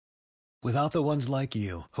Without the ones like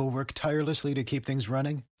you, who work tirelessly to keep things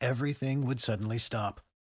running, everything would suddenly stop.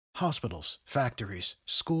 Hospitals, factories,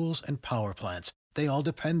 schools, and power plants, they all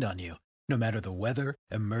depend on you. No matter the weather,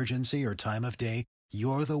 emergency, or time of day,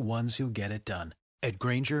 you're the ones who get it done. At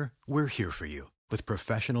Grainger, we're here for you with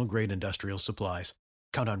professional-grade industrial supplies.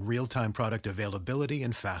 Count on real-time product availability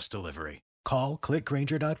and fast delivery. Call, click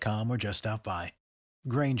Grainger.com, or just stop by.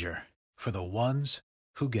 Grainger, for the ones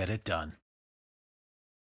who get it done.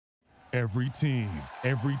 Every team,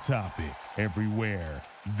 every topic, everywhere.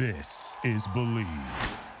 This is Believe.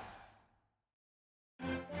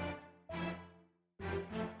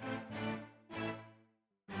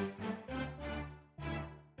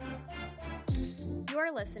 You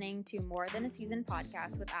are listening to More Than a Season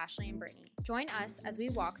podcast with Ashley and Brittany. Join us as we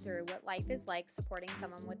walk through what life is like supporting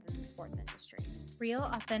someone within the sports industry. Real,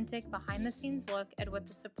 authentic, behind-the-scenes look at what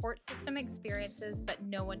the support system experiences but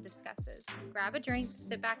no one discusses. Grab a drink,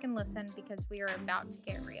 sit back and listen because we are about to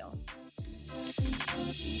get real.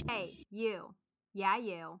 Hey, you. Yeah,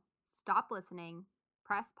 you. Stop listening,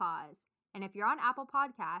 press pause, and if you're on Apple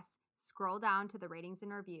Podcasts, scroll down to the ratings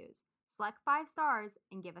and reviews. Select 5 stars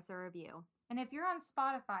and give us a review. And if you're on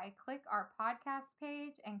Spotify, click our podcast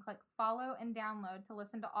page and click follow and download to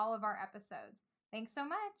listen to all of our episodes. Thanks so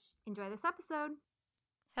much. Enjoy this episode.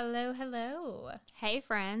 Hello, hello. Hey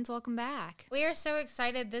friends, welcome back. We are so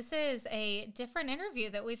excited. This is a different interview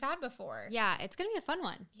that we've had before. Yeah, it's going to be a fun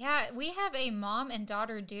one. Yeah, we have a mom and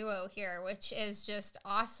daughter duo here, which is just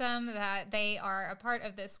awesome that they are a part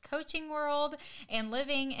of this coaching world and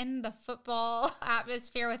living in the football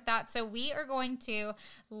atmosphere with that. So we are going to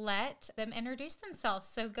let them introduce themselves.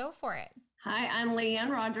 So go for it. Hi, I'm Leanne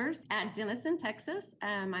Rogers at Denison, Texas.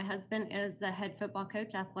 My husband is the head football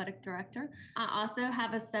coach, athletic director. I also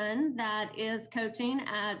have a son that is coaching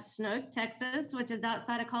at Snook, Texas, which is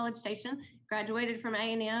outside of College Station. Graduated from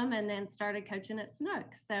A&M and then started coaching at Snook.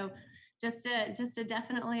 So just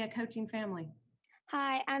definitely a coaching family.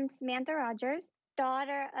 Hi, I'm Samantha Rogers,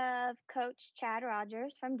 daughter of Coach Chad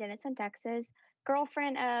Rogers from Denison, Texas,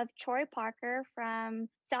 girlfriend of Troy Parker from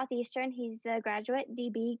Southeastern. He's the graduate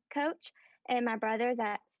DB coach. And my brother's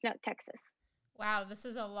at Snook, Texas. Wow, this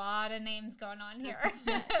is a lot of names going on here.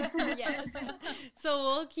 Yes. So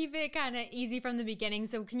we'll keep it kind of easy from the beginning.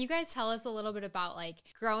 So can you guys tell us a little bit about like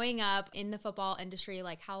growing up in the football industry?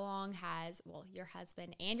 Like how long has, your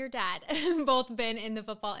husband and your dad both been in the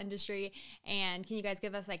football industry? And can you guys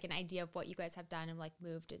give us like an idea of what you guys have done and like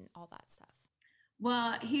moved and all that stuff?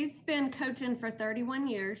 Well, he's been coaching for 31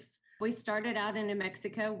 years. We started out in New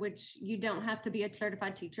Mexico, which you don't have to be a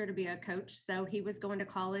certified teacher to be a coach. So he was going to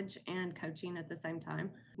college and coaching at the same time.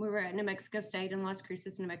 We were at New Mexico State in Las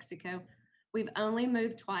Cruces, New Mexico. We've only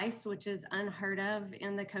moved twice, which is unheard of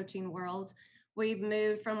in the coaching world. We've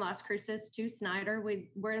moved from Las Cruces to Snyder. We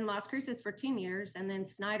were in Las Cruces for 10 years and then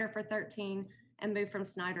Snyder for 13 and moved from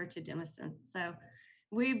Snyder to Denison. So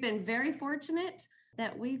we've been very fortunate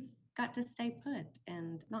that we've got to stay put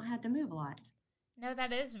and not had to move a lot. No,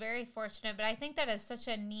 that is very fortunate, but I think that is such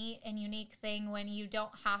a neat and unique thing when you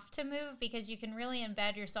don't have to move because you can really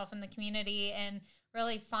embed yourself in the community and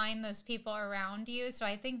really find those people around you. So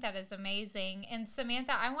I think that is amazing. And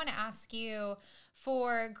Samantha, I want to ask you,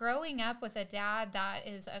 for growing up with a dad that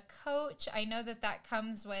is a coach, I know that that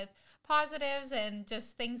comes with positives and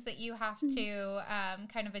just things that you have to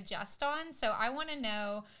kind of adjust on. So I want to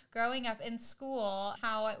know, growing up in school,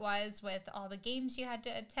 how it was with all the games you had to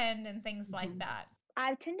attend and things like that.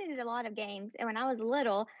 I attended a lot of games, and when I was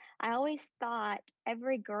little, I always thought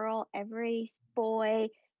every girl, every boy,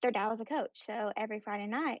 their dad was a coach. So every Friday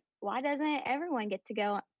night, why doesn't everyone get to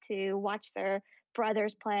go to watch their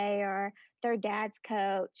brothers play or their dad's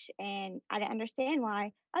coach? And I didn't understand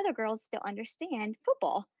why other girls still understand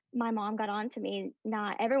football. My mom got on to me.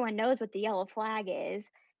 Not everyone knows what the yellow flag is,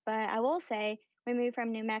 but I will say we moved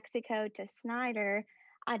from New Mexico to Snyder.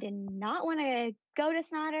 I did not want to go to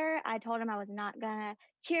Snyder. I told him I was not going to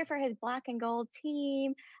cheer for his black and gold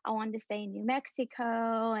team. I wanted to stay in New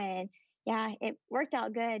Mexico. And yeah, it worked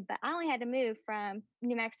out good. But I only had to move from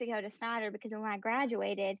New Mexico to Snyder because when I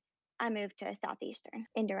graduated, I moved to Southeastern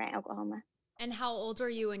in Durant, Oklahoma. And how old were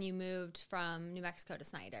you when you moved from New Mexico to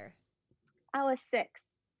Snyder? I was 6.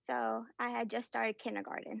 So I had just started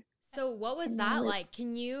kindergarten. So what was that like?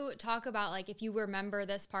 Can you talk about like if you remember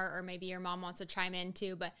this part, or maybe your mom wants to chime in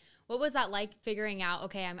too, but what was that like figuring out,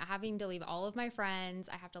 okay, I'm having to leave all of my friends.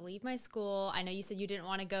 I have to leave my school. I know you said you didn't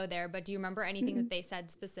want to go there, but do you remember anything that they said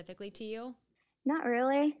specifically to you? Not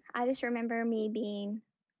really. I just remember me being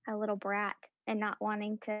a little brat and not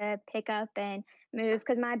wanting to pick up and move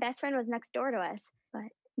because my best friend was next door to us. But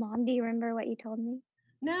Mom, do you remember what you told me?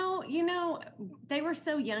 No, they were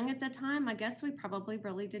so young at the time. I guess we probably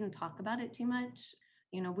really didn't talk about it too much.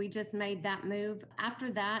 We just made that move.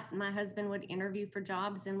 After that, my husband would interview for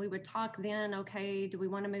jobs and we would talk then, okay, do we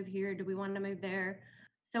want to move here? Do we want to move there?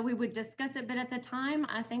 So we would discuss it. But at the time,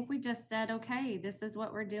 I think we just said, okay, this is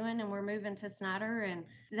what we're doing and we're moving to Snyder. And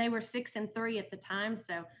they were 6-3 at the time.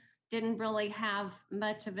 So didn't really have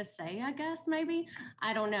much of a say, I guess, maybe.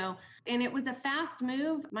 I don't know. And it was a fast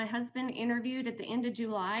move. My husband interviewed at the end of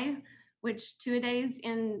July, which 2 days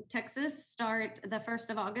in Texas start the 1st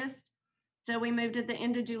of August. So we moved at the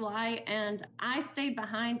end of July and I stayed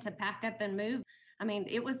behind to pack up and move. I mean,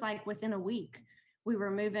 it was like within a week we were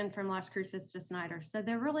moving from Las Cruces to Snyder. So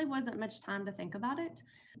there really wasn't much time to think about it.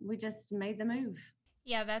 We just made the move.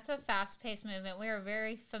 Yeah, that's a fast-paced movement. We are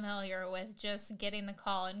very familiar with just getting the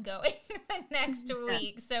call and going the next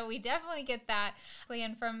week. So we definitely get that.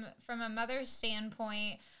 And from a mother's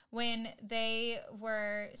standpoint, when they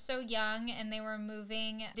were so young and they were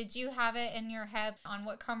moving, did you have it in your head on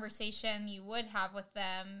what conversation you would have with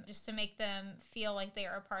them just to make them feel like they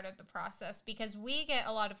are a part of the process? Because we get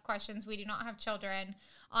a lot of questions, we do not have children,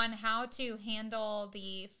 on how to handle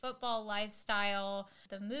the football lifestyle,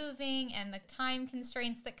 the moving and the time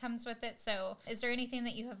constraints that comes with it. So is there anything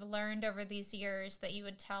that you have learned over these years that you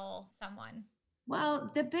would tell someone?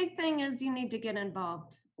 Well, the big thing is you need to get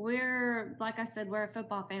involved. Like I said, we're a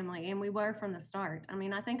football family and we were from the start. I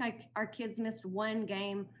mean, I think our kids missed one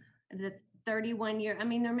game the 31 year. I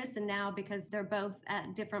mean, they're missing now because they're both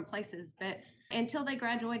at different places, but until they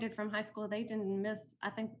graduated from high school, they didn't miss, I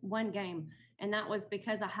think, one game. And that was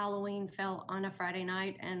because a Halloween fell on a Friday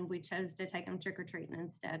night and we chose to take them trick or treating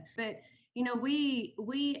instead. But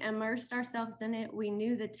we immersed ourselves in it. We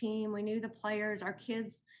knew the team, we knew the players, our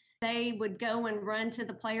kids. They would go and run to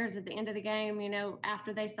the players at the end of the game,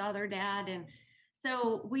 after they saw their dad. And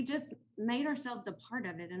so we just made ourselves a part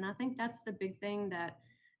of it. And I think that's the big thing, that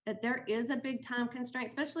there is a big time constraint,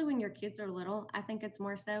 especially when your kids are little. I think it's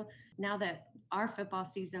more so now that our football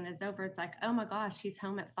season is over. It's like, oh my gosh, he's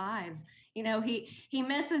home at 5. He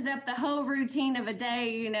messes up the whole routine of a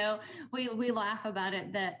day. We laugh about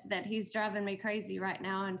it that he's driving me crazy right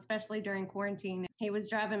now, and especially during quarantine, he was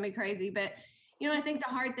driving me crazy. But I think the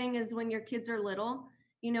hard thing is when your kids are little,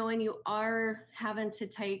 and you are having to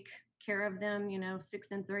take care of them,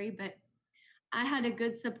 6-3. But I had a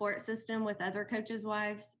good support system with other coaches'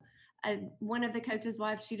 wives. One of the coaches'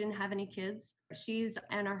 wives, she didn't have any kids. She's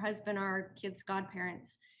and her husband are kids'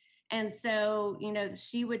 godparents. And so,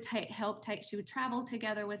 she would she would travel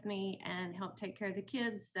together with me and help take care of the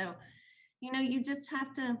kids. So, you just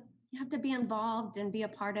you have to be involved and be a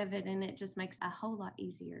part of it. And it just makes a whole lot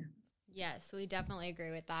easier. Yes, we definitely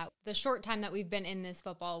agree with that. The short time that we've been in this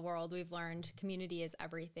football world, we've learned community is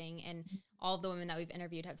everything. And all of the women that we've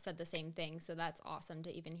interviewed have said the same thing. So that's awesome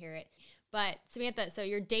to even hear it. But Samantha, so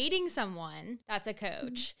you're dating someone that's a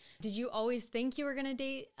coach. Did you always think you were going to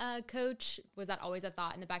date a coach? Was that always a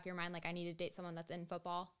thought in the back of your mind, like I need to date someone that's in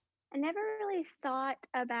football? I never really thought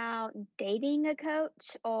about dating a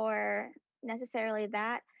coach or necessarily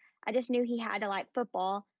that. I just knew he had to like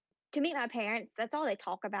football. To meet my parents, that's all they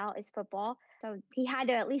talk about is football. So he had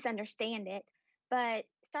to at least understand it. But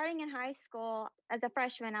starting in high school, as a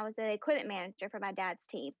freshman, I was the equipment manager for my dad's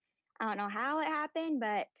team. I don't know how it happened,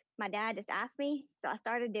 but my dad just asked me. So I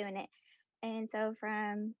started doing it. And so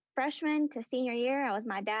from freshman to senior year, I was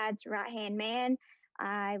my dad's right hand man.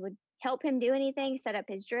 I would help him do anything, set up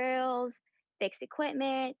his drills, fix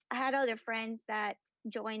equipment. I had other friends that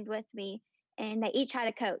joined with me, and they each had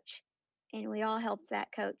a coach, and we all helped that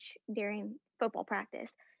coach during football practice.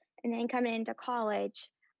 And then coming into college,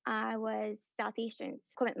 I was Southeastern's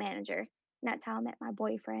equipment manager, and that's how I met my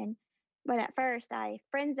boyfriend. But at first, I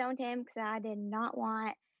friend zoned him because I did not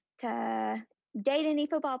want to date any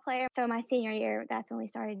football player. So my senior year, that's when we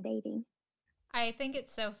started dating. I think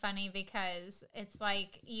it's so funny because it's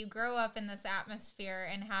like you grow up in this atmosphere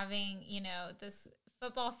and having, this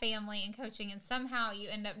football family and coaching, and somehow you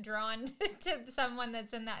end up drawn to someone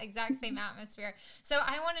that's in that exact same atmosphere. So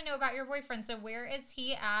I want to know about your boyfriend. So where is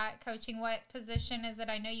he at coaching? What position is it?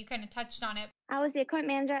 I know you kind of touched on it. I was the equipment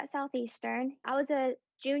manager at Southeastern. I was a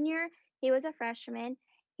junior. He was a freshman.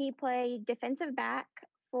 He played defensive back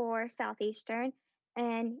for Southeastern.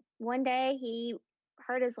 And one day he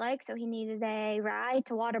hurt his leg, so he needed a ride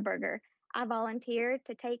to Whataburger. I volunteered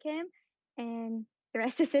to take him, and the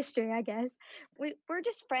rest is history, I guess. We're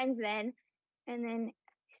just friends then, and then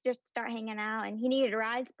just start hanging out. And he needed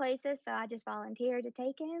rides places, so I just volunteered to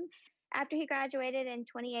take him. After he graduated in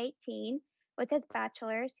 2018 with his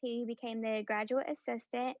bachelor's, he became the graduate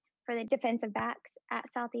assistant for the defensive backs at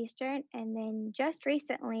Southeastern. And then just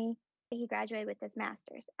recently, He graduated with his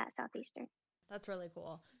master's at Southeastern. That's really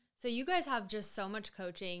cool. So you guys have just so much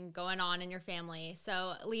coaching going on in your family.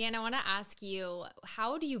 So Leanne, I want to ask you,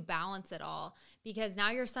 how do you balance it all? Because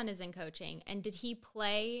now your son is in coaching, and did he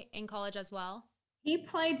play in college as well? He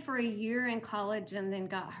played for a year in college and then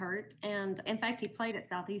got hurt. And in fact, he played at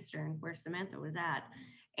Southeastern where Samantha was at.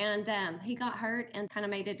 And he got hurt and kind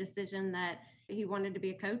of made a decision that he wanted to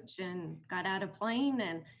be a coach and got out of playing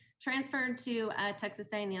and transferred to Texas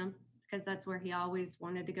A&M because that's where he always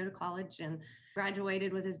wanted to go to college, and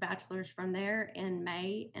graduated with his bachelor's from there in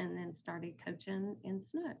May and then started coaching in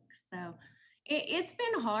Snook. So it's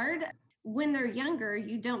been hard. When they're younger,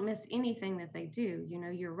 you don't miss anything that they do. You know,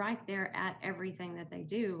 you're right there at everything that they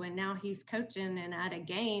do. And now he's coaching and at a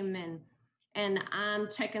game, and I'm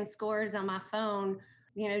checking scores on my phone,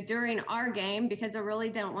 you know, during our game, because I really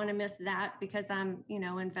don't want to miss that, because I'm, you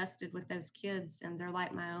know, invested with those kids and they're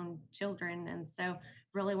like my own children. And so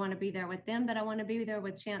really want to be there with them, but I want to be there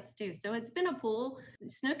with Chance too. So it's been a pool.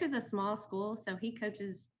 Snook is a small school, so he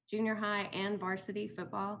coaches junior high and varsity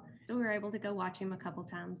football. So we were able to go watch him a couple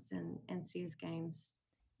times and see his games.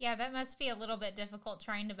 Yeah, that must be a little bit difficult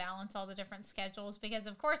trying to balance all the different schedules because,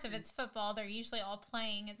 of course, if it's football, they're usually all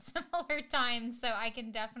playing at similar times. So I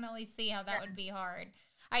can definitely see how that would be hard.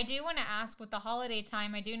 I do want to ask, with the holiday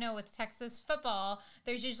time, I do know with Texas football,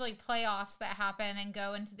 there's usually playoffs that happen and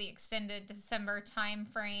go into the extended December time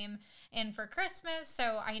frame and for Christmas.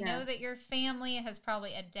 So I know that your family has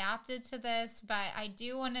probably adapted to this, but I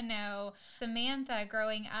do want to know, Samantha,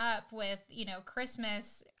 growing up with, you know,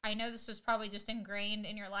 Christmas, I know this was probably just ingrained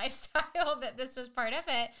in your lifestyle that this was part of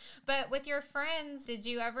it, but with your friends, did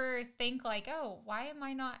you ever think like, oh, why am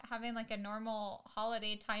I not having like a normal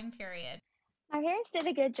holiday time period? My parents did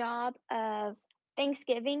a good job of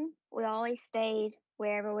Thanksgiving. We always stayed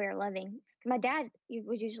wherever we were living. My dad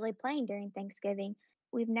was usually playing during Thanksgiving.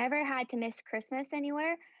 We've never had to miss Christmas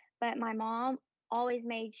anywhere, but my mom always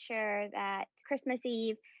made sure that Christmas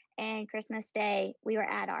Eve and Christmas Day we were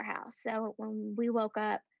at our house. So when we woke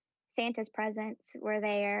up, Santa's presents were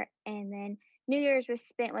there, and then New Year's was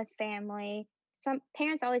spent with family. So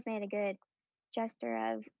parents always made a good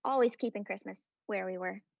gesture of always keeping Christmas where we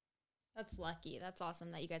were. That's lucky. That's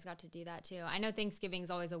awesome that you guys got to do that too. I know Thanksgiving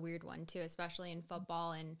is always a weird one too, especially in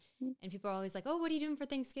football, and people are always like, "Oh, what are you doing for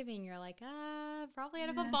Thanksgiving?" You're like, probably at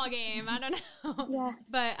a football game. I don't know." Yeah.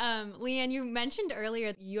 But Leanne, you mentioned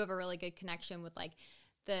earlier you have a really good connection with like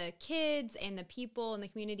the kids and the people in the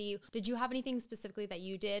community. Did you have anything specifically that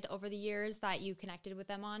you did over the years that you connected with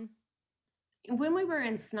them on? When we were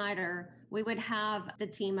in Snyder, we would have the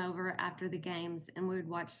team over after the games and we would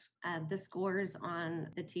watch the scores on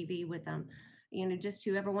the TV with them. You know, just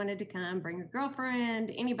whoever wanted to come, bring your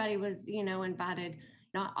girlfriend, anybody was, you know, invited.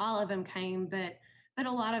 Not all of them came, but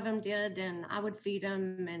a lot of them did. And I would feed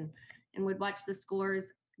them and would watch the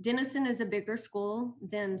scores. Denison is a bigger school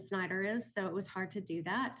than Snyder is, so it was hard to do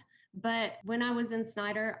that. But when I was in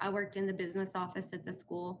Snyder, I worked in the business office at the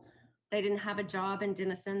school. They didn't have a job in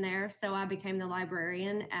Denison there, so I became the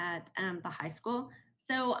librarian at the high school.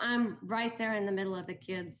 So I'm right there in the middle of the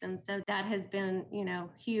kids, and so that has been, you know,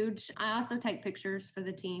 huge. I also take pictures for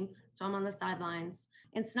the team, so I'm on the sidelines.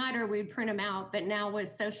 In Snyder, we'd print them out, but now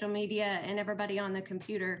with social media and everybody on the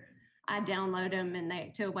computer, I download them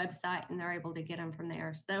to a website, and they're able to get them from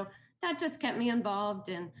there. So that just kept me involved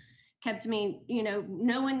and kept me, you know,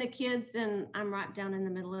 knowing the kids, and I'm right down in the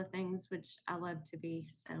middle of things, which I love to be.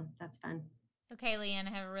 So that's fun. Okay, Leanne, I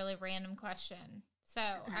have a really random question. So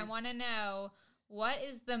I want to know, what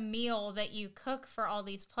is the meal that you cook for all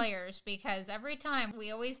these players? Because every time we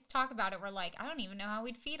always talk about it, we're like, I don't even know how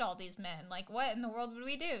we'd feed all these men. Like, what in the world would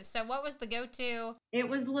we do? So what was the go-to? It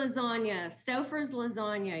was lasagna, Stouffer's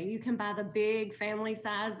lasagna. You can buy the big family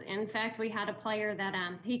size. In fact, we had a player that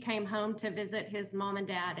he came home to visit his mom and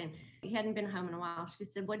dad, and he hadn't been home in a while. She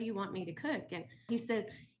said, "What do you want me to cook?" And he said,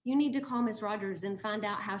 "You need to call Miss Rogers and find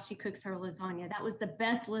out how she cooks her lasagna. That was the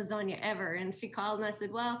best lasagna ever." And she called, and I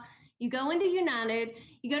said, "Well, you go into United,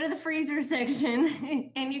 you go to the freezer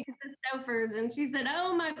section, and you get the Stouffer's." And she said,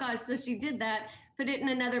 "Oh my gosh." So she did that, put it in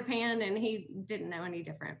another pan, and he didn't know any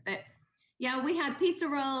different. But yeah, we had pizza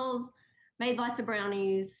rolls, made lots of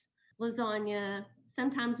brownies, lasagna.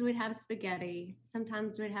 Sometimes we'd have spaghetti.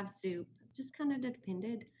 Sometimes we'd have soup. Just kind of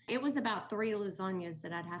depended. It was about 3 lasagnas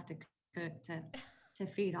that I'd have to cook to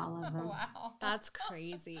feed all of them. Wow. That's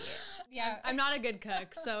crazy. Yeah. I'm not a good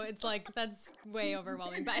cook, so it's like, that's way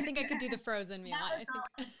overwhelming. But I think I could do the frozen meal.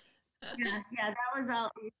 Yeah, that was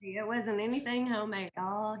all easy. It wasn't anything homemade,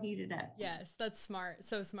 all heated up. Yes, that's smart.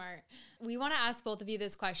 So smart. We want to ask both of you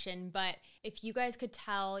this question, but if you guys could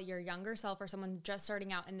tell your younger self or someone just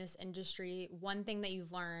starting out in this industry one thing that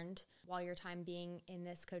you've learned while your time being in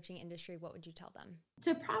this coaching industry, what would you tell them?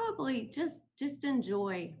 To probably just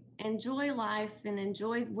enjoy life and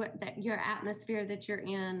enjoy your atmosphere that you're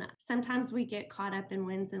in. Sometimes we get caught up in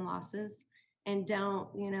wins and losses and don't,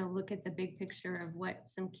 look at the big picture of what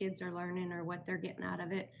some kids are learning or what they're getting out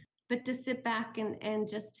of it. But to sit back and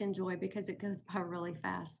just enjoy, because it goes by really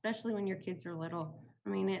fast, especially when your kids are little. I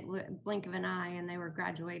mean, blink of an eye and they were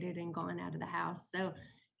graduated and gone out of the house. So,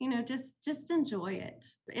 just enjoy it.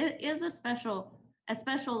 It is a special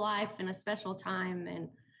life and a special time,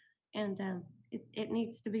 and it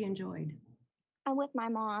needs to be enjoyed. I'm with my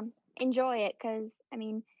mom. Enjoy it because, I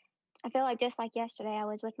mean, I feel like just like yesterday, I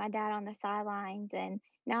was with my dad on the sidelines, and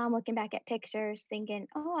now I'm looking back at pictures thinking,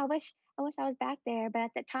 oh, I wish I was back there. But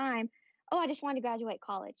at the time, oh, I just wanted to graduate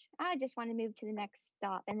college. I just wanted to move to the next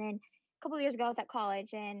stop. And then a couple of years ago, I was at college,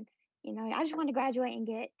 and I just wanted to graduate and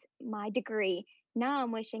get my degree. Now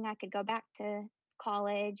I'm wishing I could go back to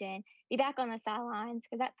college and be back on the sidelines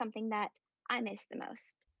because that's something that I miss the most.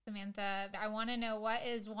 Samantha, I want to know, what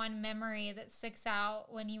is one memory that sticks out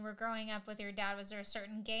when you were growing up with your dad? Was there a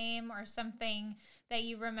certain game or something that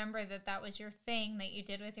you remember that was your thing that you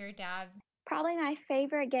did with your dad? Probably my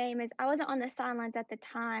favorite game is I wasn't on the sidelines at the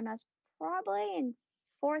time. I was probably in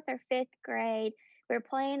fourth or fifth grade. We were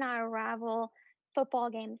playing our rival football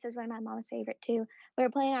game. This is one of my mom's favorite too. We were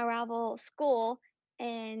playing our rival school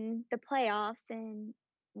in the playoffs, and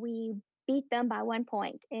we beat them by 1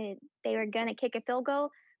 point. They were going to kick a field goal.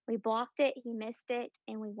 We blocked it, he missed it,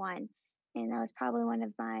 and we won. And that was probably one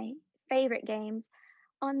of my favorite games.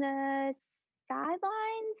 On the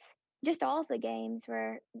sidelines, just all of the games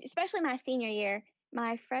were, especially my senior year.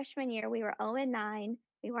 My freshman year, we were 0-9.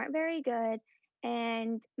 We weren't very good.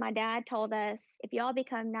 And my dad told us, if y'all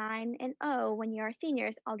become 9-0 when you're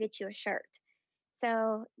seniors, I'll get you a shirt.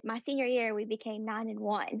 So my senior year, we became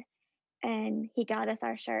 9-1. And he got us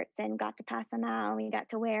our shirts and got to pass them out. And we got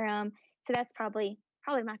to wear them. So that's probably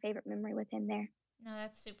my favorite memory with him there. No,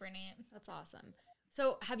 that's super neat. That's awesome.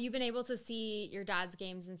 So have you been able to see your dad's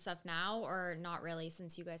games and stuff now, or not really,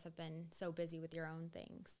 since you guys have been so busy with your own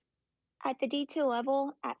things? At the D2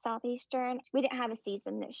 level at Southeastern, we didn't have a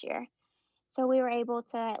season this year. So we were able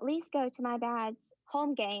to at least go to my dad's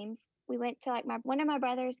home games. We went to like one of my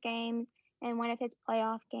brother's games and one of his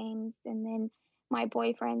playoff games. And then my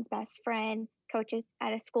boyfriend's best friend coaches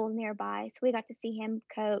at a school nearby. So we got to see him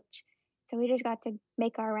coach. So we just got to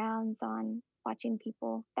make our rounds on watching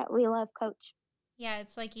people that we love coach. Yeah,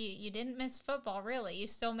 it's like you didn't miss football, really. You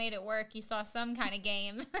still made it work. You saw some kind of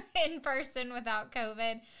game in person without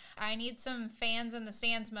COVID. I need some fans in the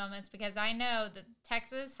stands moments, because I know that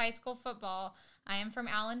Texas high school football, I am from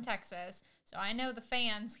Allen, Texas, so I know the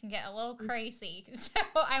fans can get a little crazy. So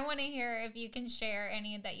I want to hear if you can share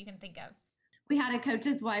any that you can think of. We had a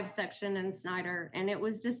coaches' wives section in Snyder, and it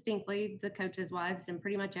was distinctly the coaches' wives, and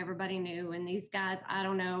pretty much everybody knew. And these guys, I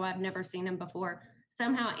don't know, I've never seen them before,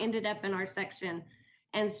 somehow ended up in our section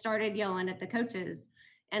and started yelling at the coaches.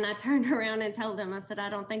 And I turned around and told them, I said, I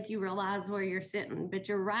don't think you realize where you're sitting, but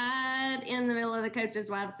you're right in the middle of the coaches'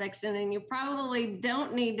 wives section, and you probably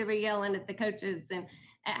don't need to be yelling at the coaches. And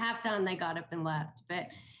at halftime, they got up and left. But,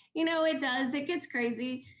 it gets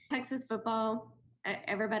crazy. Texas football,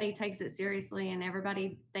 everybody takes it seriously, and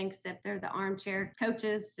everybody thinks that they're the armchair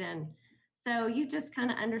coaches. And so you just kind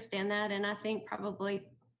of understand that. And I think probably,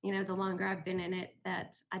 the longer I've been in it,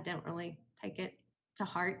 that I don't really take it to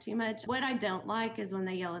heart too much. What I don't like is when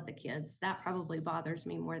they yell at the kids. That probably bothers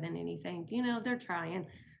me more than anything. They're trying.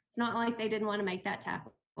 It's not like they didn't want to make that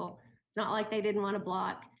tackle. It's not like they didn't want to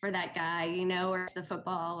block for that guy, or the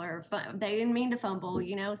football, or they didn't mean to fumble,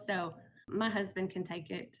 So my husband can take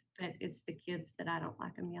it, but it's the kids that I don't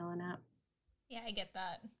like them yelling at. Yeah, I get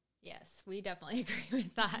that. Yes, we definitely agree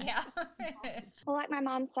with that. Yeah. Well, like my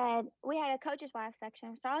mom said, we had a coach's wife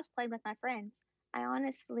section, so I was playing with my friends. I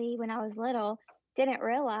honestly, when I was little, didn't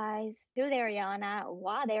realize who they were yelling at,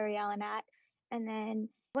 why they were yelling at. And then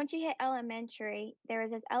once you hit elementary, there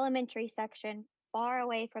was this elementary section far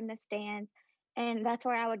away from the stands, and that's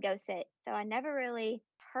where I would go sit. So I never really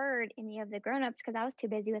heard any of the grown-ups because I was too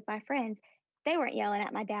busy with my friends. They weren't yelling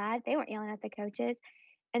at my dad. They weren't yelling at the coaches.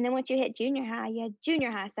 And then once you hit junior high, you had junior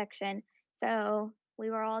high section. So we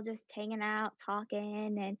were all just hanging out,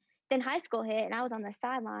 talking. And then high school hit, and I was on the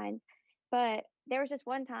sidelines. But there was just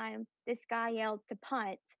one time this guy yelled to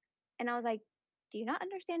punt. And I was like, do you not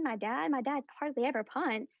understand my dad? My dad hardly ever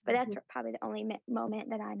punts. But that's probably the only moment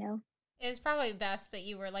that I know. It was probably best that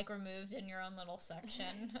you were like removed in your own little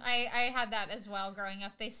section. I had that as well growing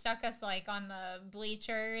up. They stuck us like on the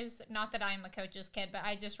bleachers. Not that I'm a coach's kid, but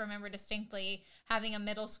I just remember distinctly having a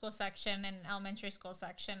middle school section and an elementary school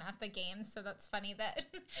section at the games. So that's funny that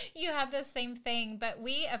you had the same thing. But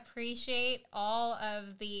we appreciate all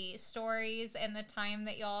of the stories and the time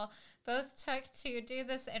that y'all both took to do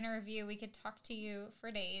this interview. We could talk to you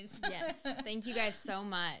for days. Yes. Thank you guys so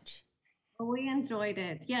much. We enjoyed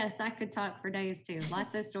it. Yes, I could talk for days too.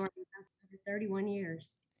 Lots of stories after 31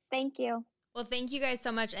 years. Thank you. Well, thank you guys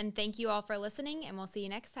so much, and thank you all for listening, and we'll see you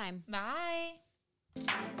next time. Bye.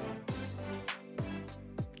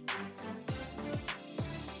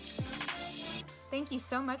 Thank you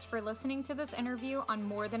so much for listening to this interview on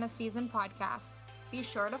More Than a Season podcast. Be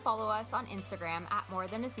sure to follow us on Instagram at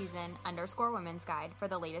morethanAseason_women's guide for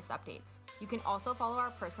the latest updates. You can also follow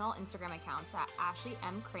our personal Instagram accounts at Ashley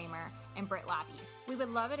M. Kramer and Britt Labby. We would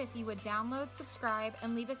love it if you would download, subscribe,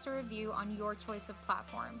 and leave us a review on your choice of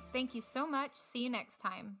platform. Thank you so much. See you next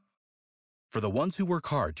time. For the ones who work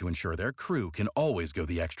hard to ensure their crew can always go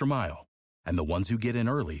the extra mile, and the ones who get in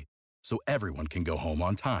early so everyone can go home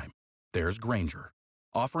on time, there's Grainger,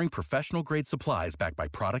 offering professional-grade supplies backed by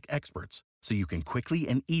product experts so you can quickly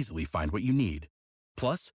and easily find what you need.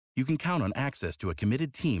 Plus, you can count on access to a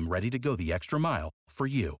committed team ready to go the extra mile for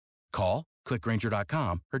you. Call, click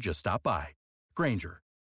Grainger.com, or just stop by. Grainger,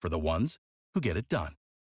 for the ones who get it done.